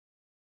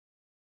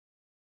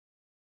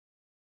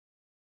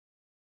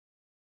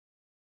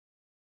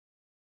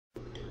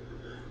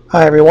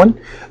Hi everyone.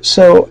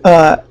 So,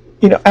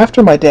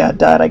 after my dad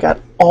died, I got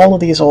all of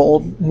these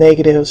old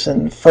negatives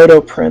and photo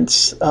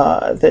prints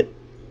that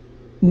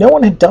no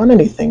one had done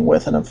anything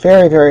with in a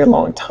very, very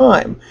long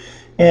time.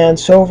 And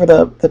so over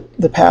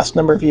the past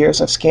number of years,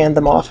 I've scanned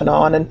them off and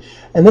on.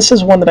 And this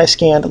is one that I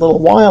scanned a little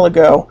while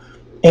ago.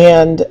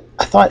 And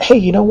I thought, hey,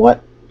 you know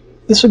what?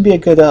 This would be a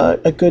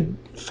good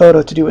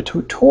photo to do a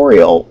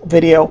tutorial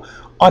video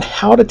on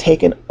how to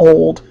take an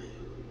old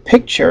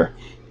picture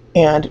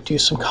and do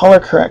some color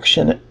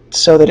correction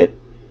so that it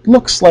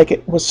looks like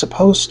it was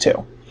supposed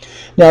to.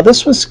 Now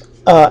this was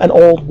an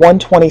old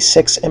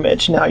 126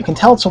 image. Now you can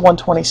tell it's a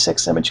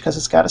 126 image because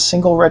it's got a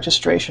single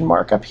registration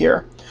mark up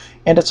here,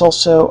 and it's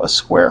also a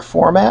square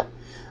format.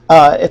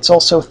 It's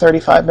also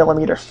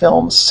 35mm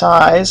film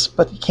size,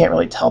 but you can't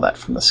really tell that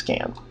from the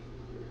scan.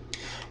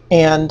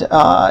 And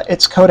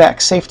it's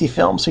Kodak safety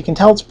film, so you can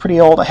tell it's pretty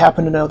old. I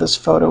happen to know this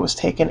photo was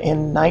taken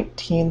in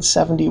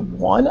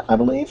 1971, I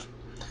believe.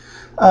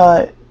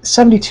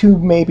 72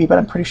 maybe, but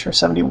I'm pretty sure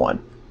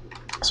 71.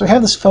 So we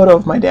have this photo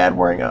of my dad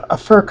wearing a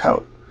fur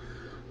coat,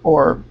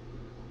 or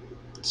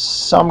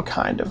some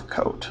kind of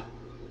coat.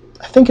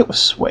 I think it was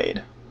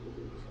suede.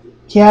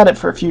 He had it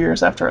for a few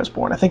years after I was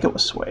born. I think it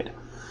was suede.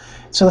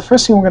 So the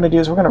first thing we're going to do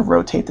is we're going to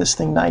rotate this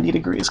thing 90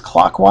 degrees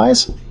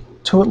clockwise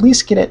to at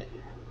least get it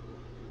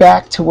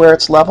back to where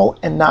it's level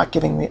and not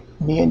giving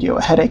me and you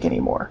a headache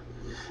anymore.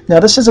 Now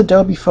this is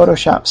Adobe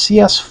Photoshop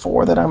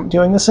CS4 that I'm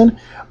doing this in,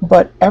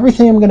 but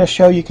everything I'm going to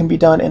show you can be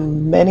done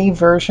in many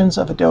versions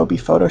of Adobe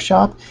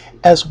Photoshop,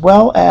 as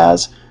well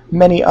as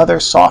many other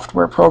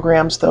software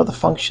programs, though the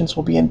functions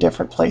will be in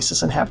different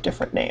places and have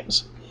different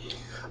names.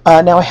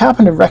 Now I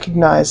happen to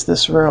recognize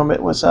this room.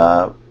 It was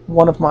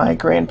one of my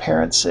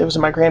grandparents. It was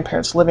in my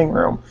grandparents' living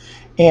room,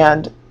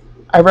 and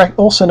I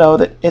also know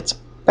that it's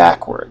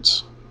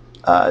backwards.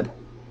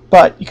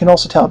 But you can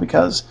also tell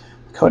because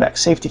Kodak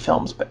safety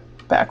film's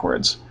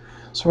backwards.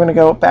 So we're going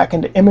to go back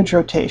into image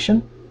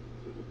rotation,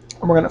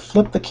 and we're going to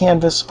flip the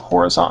canvas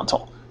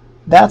horizontal.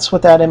 That's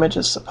what that image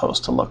is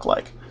supposed to look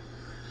like.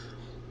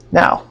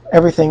 Now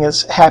everything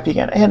is happy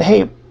again. And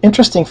hey,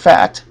 interesting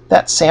fact,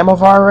 that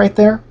samovar right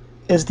there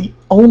is the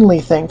only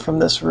thing from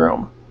this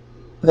room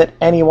that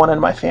anyone in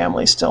my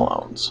family still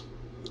owns.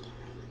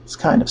 It's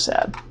kind of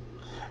sad.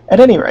 At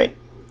any rate,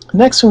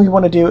 next thing we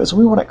want to do is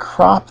we want to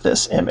crop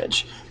this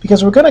image,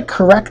 because we're going to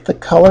correct the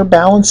color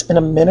balance in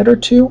a minute or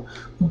two,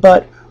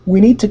 but we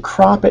need to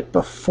crop it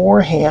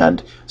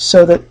beforehand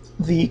so that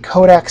the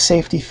Kodak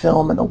safety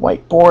film and the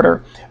white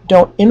border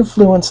don't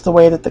influence the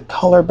way that the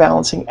color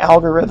balancing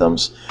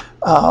algorithms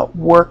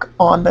work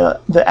on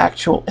the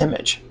actual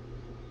image.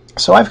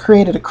 So I've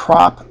created a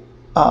crop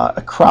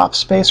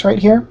space right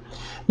here.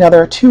 Now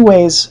there are two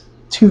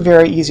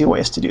very easy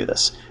ways to do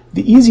this.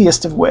 The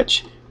easiest of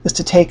which is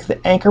to take the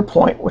anchor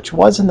point, which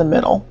was in the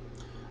middle,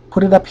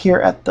 put it up here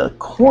at the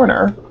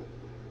corner,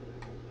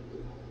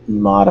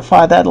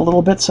 modify that a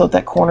little bit so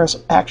that corner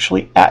is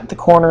actually at the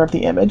corner of the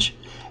image,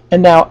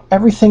 and now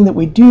everything that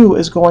we do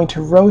is going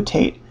to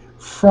rotate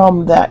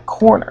from that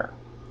corner.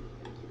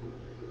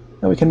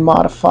 Now we can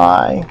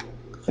modify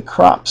the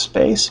crop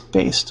space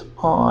based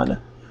on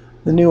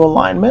the new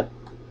alignment.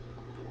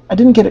 I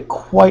didn't get it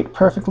quite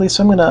perfectly,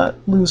 so I'm going to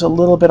lose a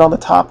little bit on the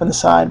top and the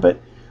side,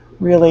 but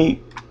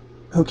really,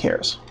 who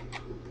cares?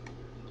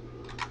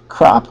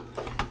 Crop.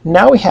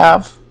 Now we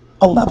have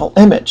a level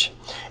image,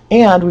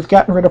 and we've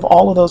gotten rid of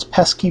all of those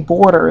pesky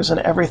borders and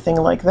everything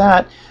like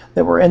that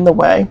that were in the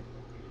way,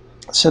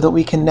 so that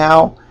we can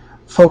now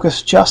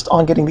focus just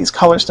on getting these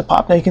colors to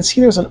pop. Now you can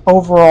see there's an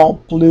overall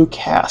blue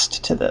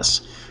cast to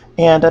this,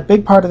 and a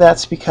big part of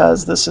that's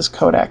because this is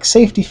Kodak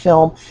safety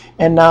film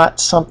and not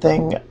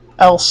something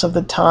else of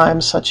the time,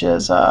 such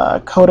as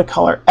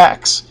Kodacolor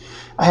X.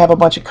 I have a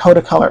bunch of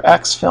Kodacolor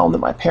X film that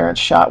my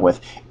parents shot with,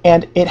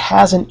 and it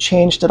hasn't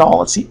changed at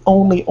all. It's the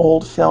only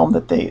old film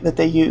that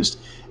they used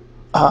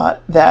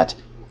that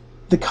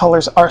the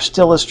colors are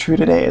still as true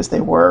today as they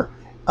were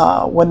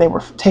when they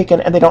were taken,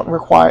 and they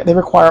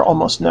require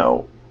almost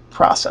no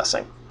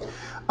processing.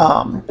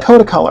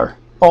 Kodacolor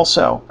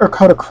also, or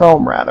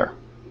Kodachrome rather,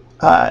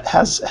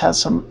 has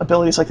some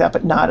abilities like that,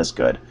 but not as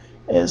good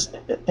as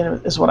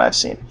what I've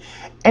seen.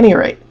 Any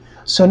rate,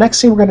 so next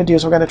thing we're going to do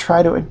is we're going to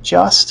try to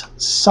adjust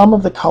some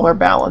of the color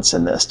balance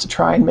in this to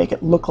try and make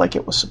it look like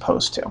it was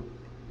supposed to.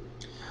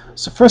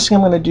 So first thing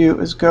I'm going to do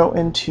is go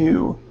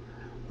into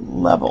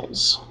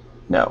levels.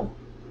 No,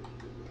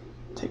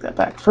 take that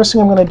back. First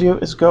thing I'm going to do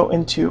is go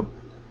into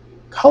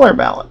color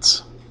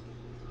balance.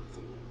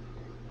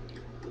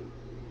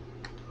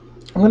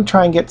 I'm going to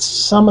try and get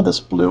some of this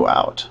blue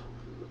out.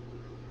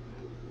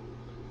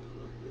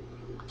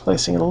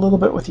 Placing it a little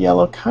bit with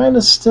yellow, kind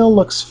of still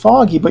looks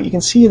foggy, but you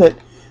can see that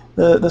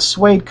the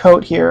suede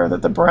coat here,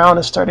 that the brown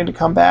is starting to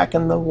come back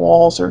and the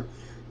walls are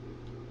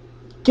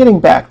getting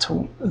back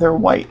to their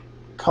white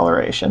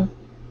coloration.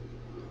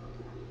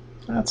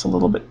 That's a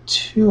little bit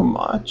too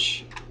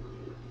much.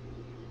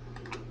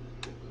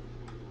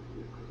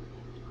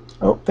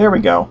 Oh, there we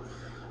go.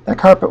 That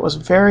carpet was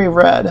very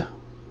red,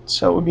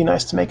 so it would be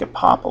nice to make it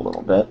pop a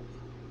little bit.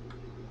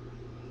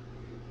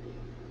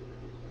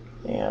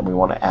 And we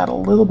want to add a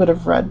little bit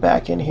of red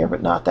back in here,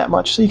 but not that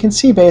much. So you can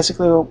see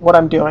basically what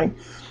I'm doing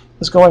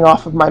is going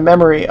off of my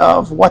memory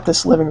of what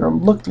this living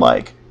room looked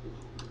like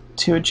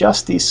to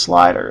adjust these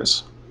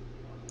sliders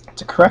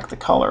to correct the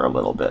color a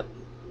little bit.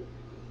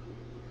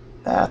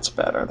 That's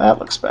better. That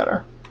looks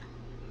better.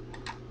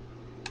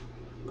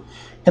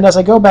 And as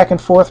I go back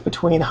and forth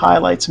between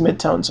highlights,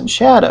 midtones, and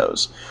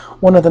shadows,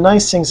 one of the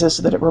nice things is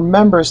that it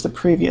remembers the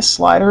previous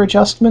slider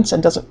adjustments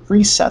and doesn't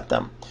reset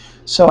them.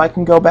 So I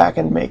can go back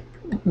and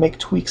make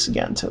tweaks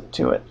again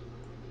to it.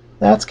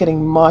 That's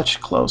getting much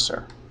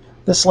closer.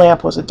 This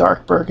lamp was a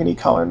dark burgundy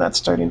color, and that's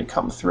starting to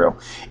come through.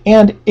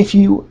 And if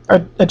you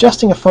are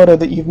adjusting a photo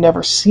that you've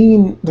never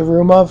seen the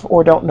room of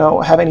or don't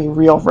know, have any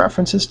real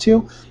references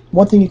to,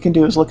 one thing you can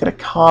do is look at a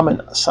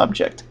common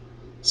subject,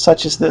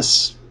 such as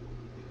this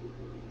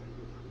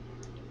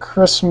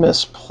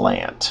Christmas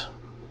plant.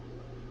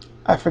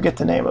 I forget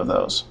the name of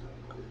those.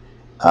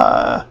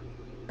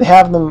 They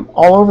have them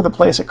all over the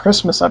place at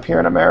Christmas up here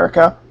in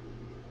America,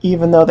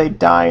 even though they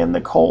die in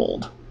the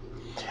cold.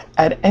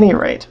 At any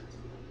rate,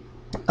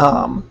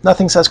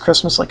 nothing says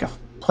Christmas like a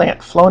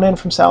plant flown in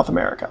from South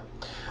America.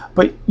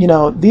 But, you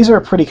know, these are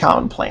a pretty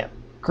common plant.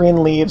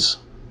 Green leaves,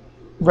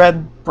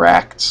 red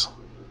bracts.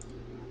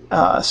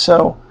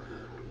 So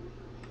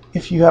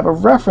if you have a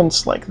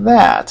reference like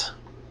that,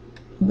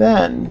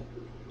 then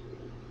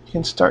you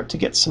can start to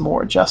get some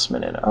more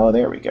adjustment in it. Oh,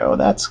 there we go.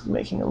 That's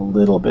making a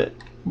little bit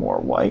more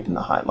white in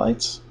the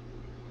highlights.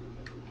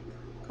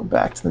 Go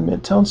back to the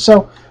midtone.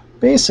 So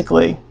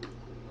basically,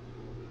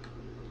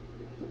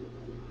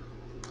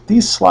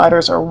 these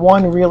sliders are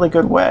one really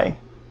good way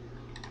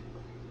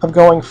of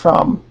going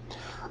from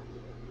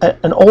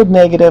an old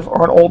negative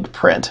or an old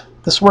print.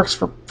 This works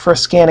for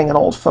scanning an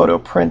old photo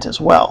print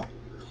as well,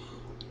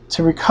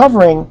 to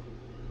recovering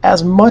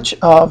as much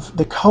of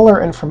the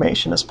color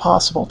information as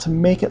possible to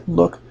make it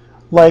look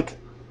like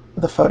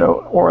the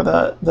photo or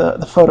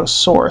the photo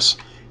source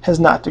has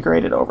not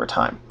degraded over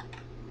time.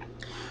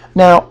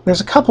 Now,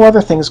 there's a couple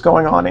other things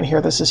going on in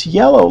here. There's this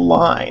yellow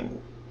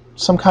line,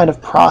 some kind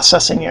of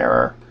processing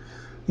error.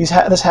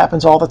 This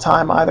happens all the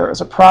time, either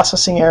as a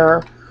processing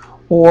error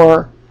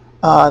or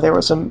there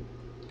was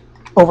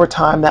over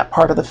time that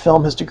part of the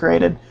film has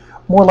degraded.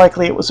 More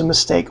likely it was a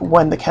mistake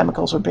when the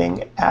chemicals were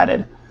being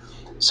added.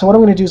 So what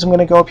I'm going to do is I'm going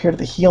to go up here to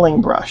the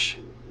healing brush,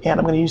 and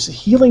I'm going to use the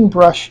healing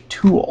brush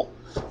tool,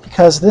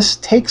 because this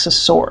takes a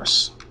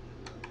source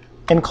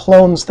and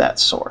clones that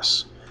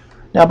source.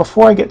 Now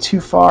before I get too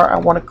far, I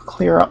want to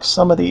clear up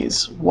some of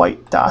these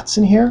white dots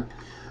in here,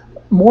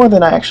 more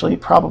than I actually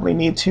probably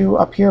need to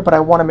up here, but I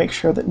want to make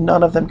sure that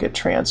none of them get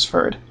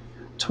transferred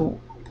to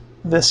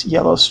this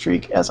yellow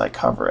streak as I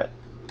cover it.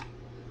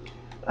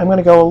 I'm going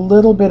to go a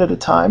little bit at a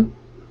time,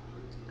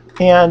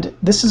 and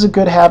this is a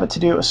good habit to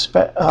do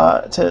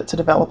to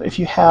develop if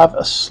you have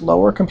a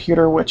slower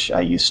computer, which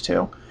I used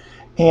to,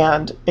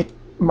 and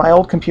my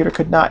old computer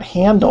could not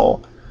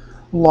handle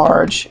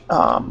large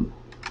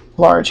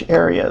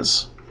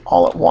areas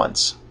all at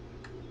once.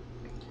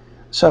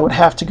 So I would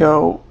have to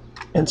go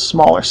in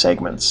smaller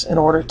segments in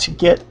order to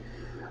get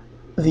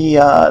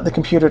the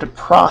computer to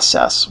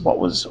process what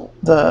was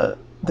the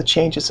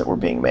changes that were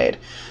being made.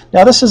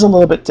 Now this is a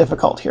little bit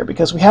difficult here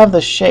because we have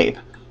this shape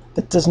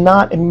that does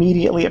not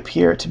immediately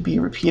appear to be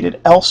repeated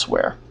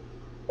elsewhere.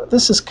 But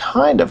this is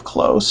kind of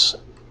close.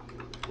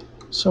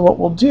 So what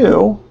we'll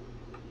do,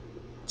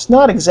 it's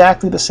not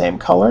exactly the same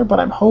color, but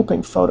I'm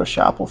hoping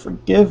Photoshop will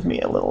forgive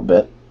me a little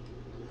bit.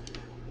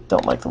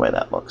 Don't like the way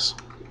that looks.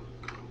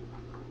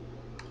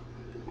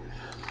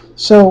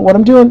 So what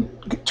I'm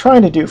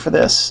trying to do for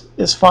this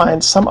is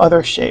find some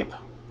other shape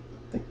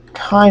that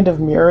kind of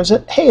mirrors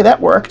it. Hey, that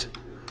worked.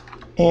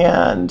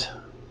 And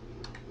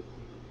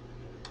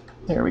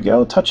there we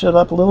go. Touch it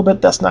up a little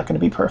bit. That's not going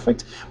to be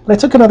perfect. But I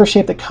took another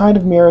shape that kind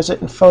of mirrors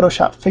it, and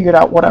Photoshop figured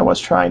out what I was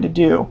trying to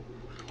do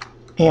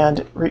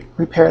and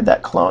repaired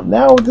that clone.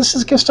 Now this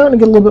is starting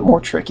to get a little bit more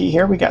tricky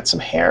here. We got some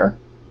hair.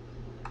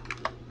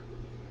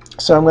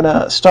 So I'm going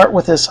to start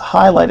with this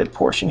highlighted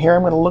portion here.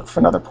 I'm going to look for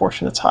another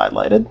portion that's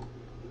highlighted.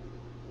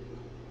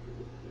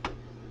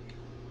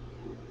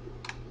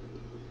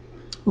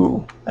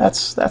 Ooh,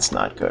 that's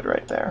not good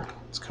right there.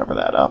 Let's cover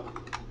that up.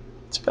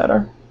 It's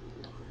better.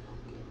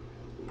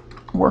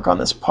 Work on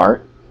this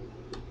part.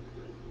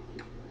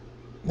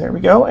 There we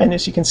go. And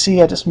as you can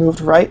see, I just moved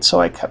right, so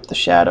I kept the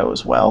shadow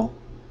as well.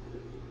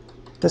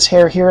 This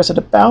hair here is at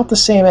about the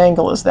same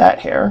angle as that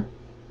hair,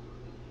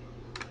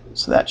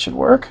 so that should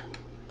work.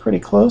 Pretty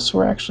close.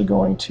 We're actually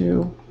going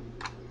to,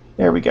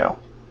 there we go.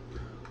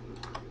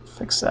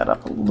 Fix that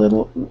up a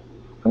little.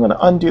 I'm going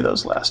to undo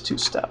those last two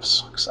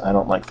steps because I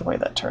don't like the way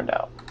that turned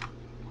out.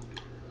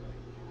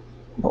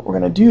 What we're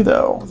going to do,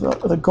 though,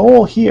 the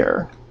goal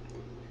here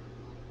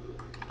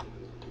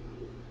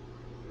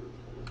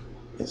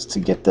is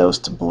to get those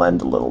to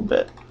blend a little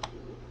bit,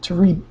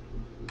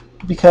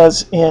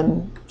 because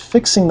in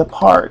fixing the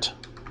part,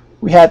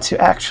 we had to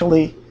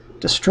actually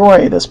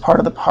destroy this part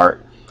of the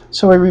part,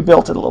 so we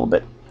rebuilt it a little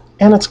bit,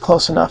 and it's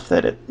close enough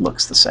that it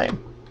looks the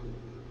same.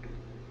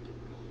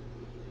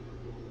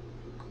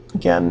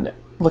 Again,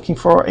 looking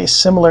for a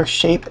similar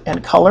shape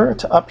and color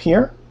to up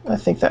here. I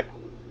think that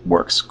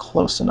works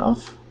close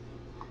enough,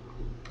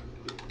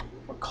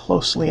 or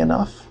closely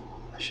enough.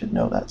 I should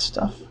know that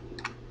stuff.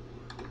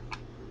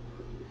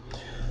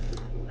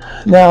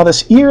 Now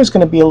this ear is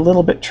going to be a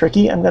little bit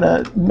tricky. I'm going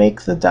to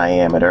make the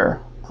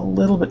diameter a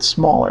little bit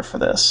smaller for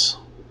this.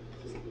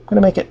 I'm going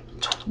to make it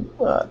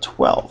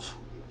 12.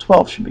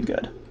 12 should be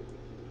good.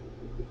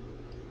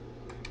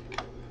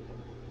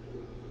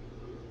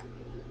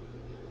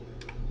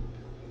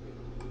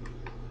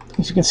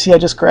 As you can see, I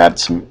just grabbed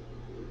some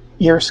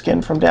ear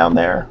skin from down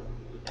there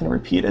and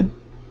repeated.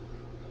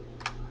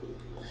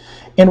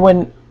 And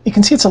when you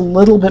can see, it's a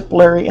little bit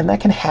blurry, and that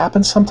can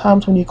happen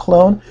sometimes when you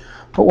clone.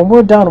 But when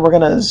we're done, we're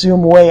going to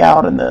zoom way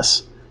out in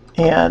this,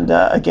 and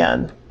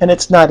again, and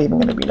it's not even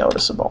going to be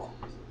noticeable.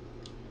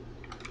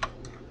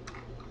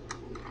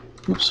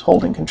 Oops,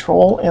 holding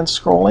Control and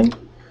scrolling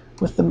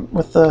with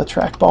the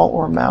trackball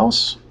or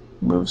mouse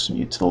moves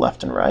you to the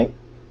left and right.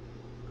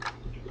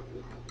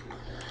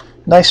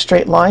 Nice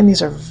straight line.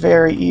 These are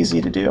very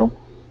easy to do.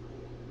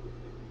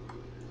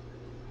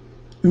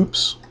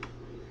 Oops.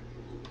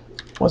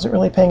 Wasn't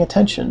really paying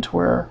attention to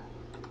where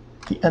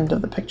the end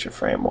of the picture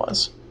frame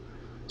was.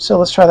 So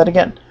let's try that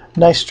again.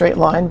 Nice straight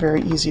line,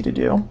 very easy to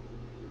do.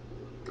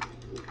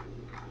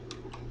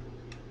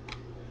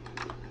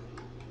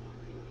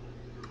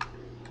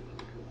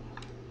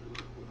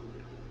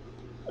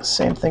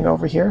 Same thing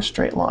over here,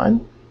 straight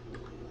line.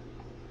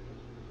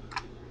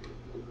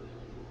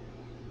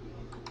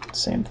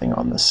 Same thing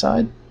on this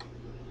side.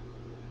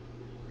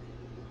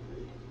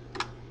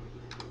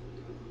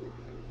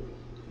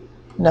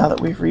 Now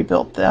that we've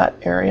rebuilt that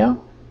area,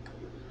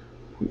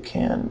 we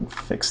can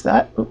fix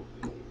that. Oop,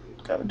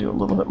 got to do a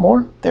little bit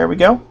more. There we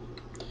go.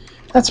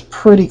 That's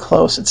pretty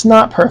close. It's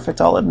not perfect,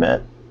 I'll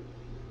admit.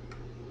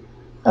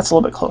 That's a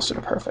little bit closer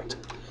to perfect.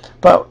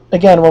 But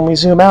again, when we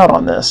zoom out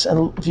on this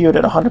and view it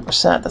at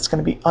 100%, that's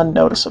going to be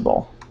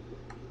unnoticeable.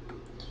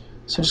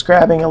 So just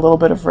grabbing a little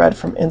bit of red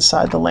from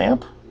inside the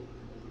lamp.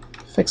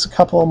 Fix a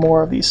couple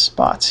more of these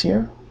spots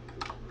here.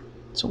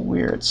 It's a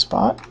weird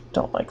spot.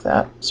 Don't like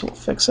that, so we'll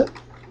fix it.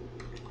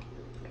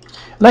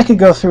 And I could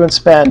go through and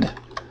spend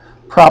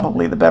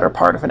probably the better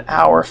part of an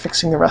hour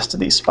fixing the rest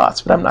of these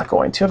spots, but I'm not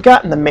going to. I've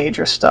gotten the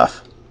major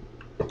stuff.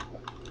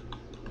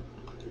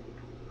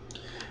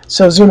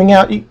 So zooming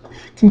out, you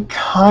can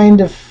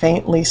kind of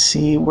faintly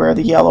see where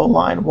the yellow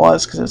line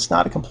was because it's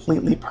not a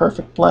completely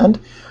perfect blend.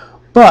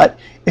 But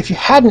if you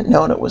hadn't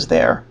known it was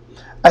there,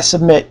 I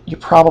submit you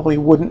probably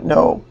wouldn't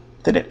know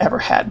that it ever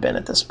had been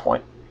at this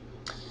point.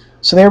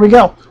 So there we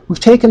go.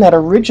 We've taken that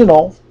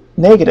original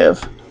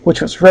negative,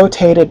 which was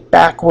rotated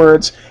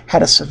backwards,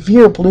 had a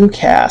severe blue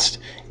cast,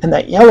 and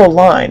that yellow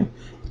line,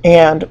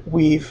 and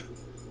we've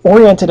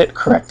oriented it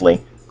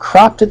correctly,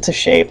 cropped it to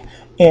shape,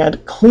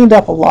 and cleaned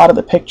up a lot of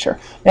the picture.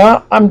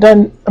 Now I'm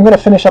done. I'm going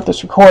to finish up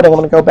this recording. I'm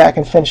going to go back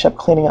and finish up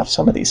cleaning up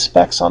some of these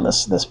specs on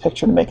this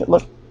picture to make it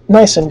look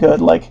nice and good,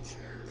 like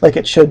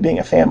it should, being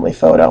a family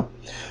photo.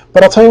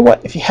 But I'll tell you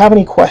what, if you have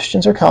any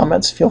questions or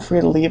comments, feel free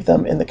to leave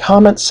them in the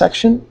comments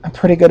section. I'm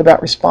pretty good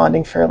about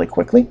responding fairly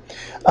quickly.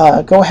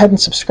 Go ahead and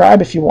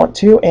subscribe if you want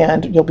to,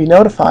 and you'll be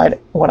notified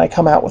when I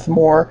come out with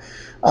more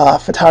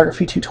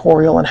photography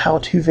tutorial and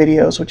how-to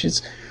videos, which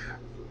is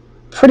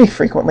pretty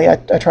frequently. I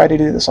try to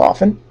do this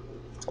often.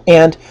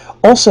 And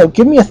also,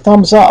 give me a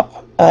thumbs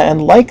up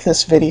and like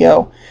this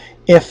video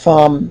if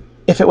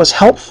it was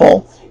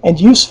helpful and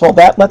useful.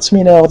 That lets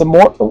me know the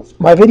more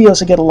my videos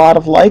that get a lot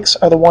of likes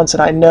are the ones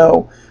that I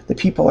know that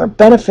people are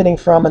benefiting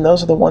from, and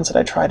those are the ones that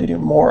I try to do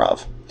more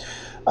of.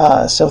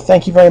 So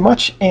thank you very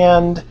much,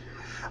 and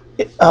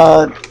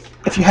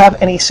if you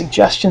have any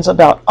suggestions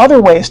about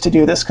other ways to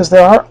do this, because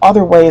there are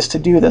other ways to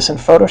do this in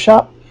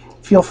Photoshop,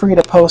 feel free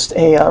to post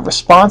a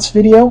response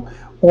video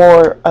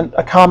or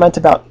a comment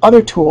about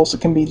other tools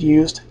that can be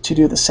used to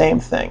do the same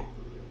thing.